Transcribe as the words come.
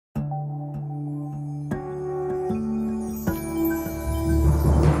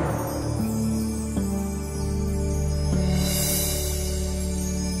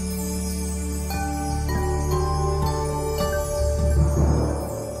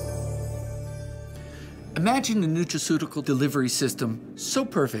Imagine a nutraceutical delivery system so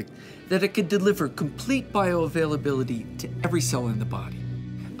perfect that it could deliver complete bioavailability to every cell in the body.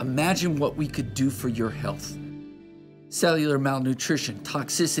 Imagine what we could do for your health. Cellular malnutrition,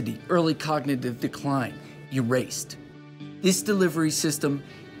 toxicity, early cognitive decline, erased. This delivery system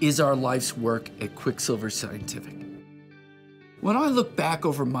is our life's work at Quicksilver Scientific. When I look back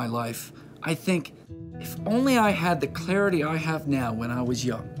over my life, I think, if only I had the clarity I have now when I was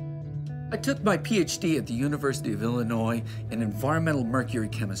young. I took my PhD at the University of Illinois in environmental mercury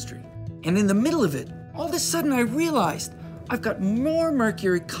chemistry. And in the middle of it, all of a sudden I realized I've got more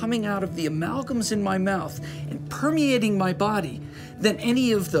mercury coming out of the amalgams in my mouth and permeating my body than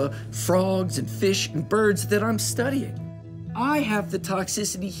any of the frogs and fish and birds that I'm studying. I have the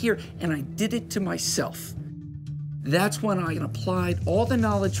toxicity here, and I did it to myself. That's when I applied all the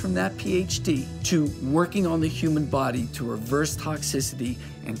knowledge from that PhD to working on the human body to reverse toxicity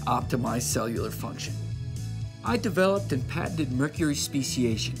and optimize cellular function. I developed and patented mercury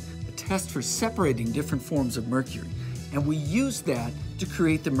speciation, a test for separating different forms of mercury, and we used that to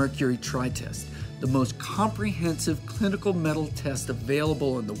create the Mercury Tri-Test, the most comprehensive clinical metal test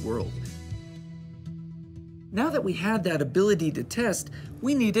available in the world. Now that we had that ability to test,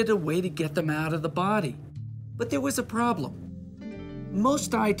 we needed a way to get them out of the body. But there was a problem.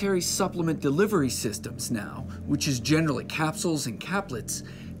 Most dietary supplement delivery systems now, which is generally capsules and caplets,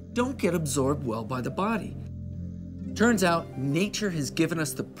 don't get absorbed well by the body. Turns out, nature has given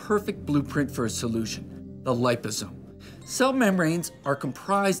us the perfect blueprint for a solution, the liposome. Cell membranes are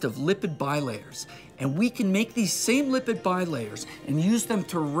comprised of lipid bilayers, and we can make these same lipid bilayers and use them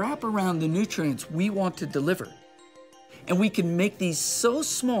to wrap around the nutrients we want to deliver. And we can make these so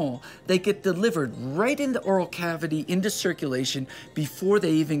small they get delivered right in the oral cavity into circulation before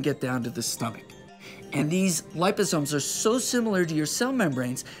they even get down to the stomach. And these liposomes are so similar to your cell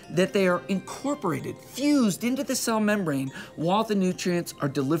membranes that they are incorporated, fused into the cell membrane while the nutrients are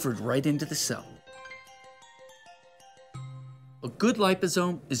delivered right into the cell. A good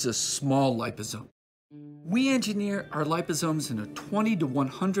liposome is a small liposome. We engineer our liposomes in a 20 to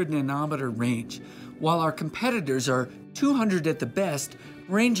 100 nanometer range, while our competitors are 200 at the best,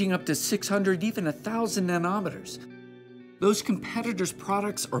 ranging up to 600, even 1,000 nanometers. Those competitors'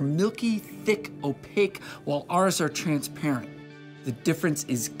 products are milky, thick, opaque, while ours are transparent. The difference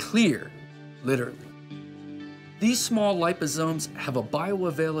is clear, literally. These small liposomes have a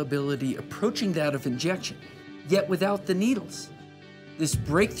bioavailability approaching that of injection, yet without the needles. This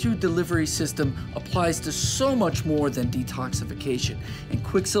breakthrough delivery system applies to so much more than detoxification, and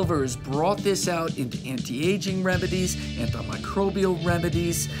Quicksilver has brought this out into anti-aging remedies, antimicrobial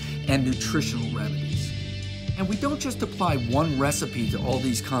remedies, and nutritional remedies. And we don't just apply one recipe to all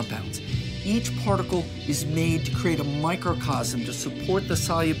these compounds. Each particle is made to create a microcosm to support the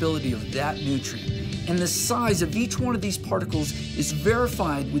solubility of that nutrient. And the size of each one of these particles is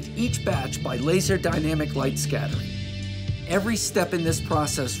verified with each batch by laser dynamic light scattering. Every step in this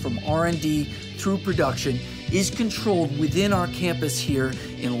process from R&D through production is controlled within our campus here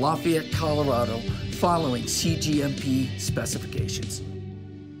in Lafayette, Colorado, following CGMP specifications.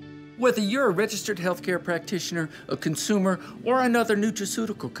 Whether you're a registered healthcare practitioner, a consumer, or another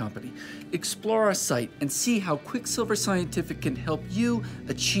nutraceutical company, explore our site and see how Quicksilver Scientific can help you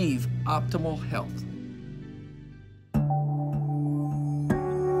achieve optimal health.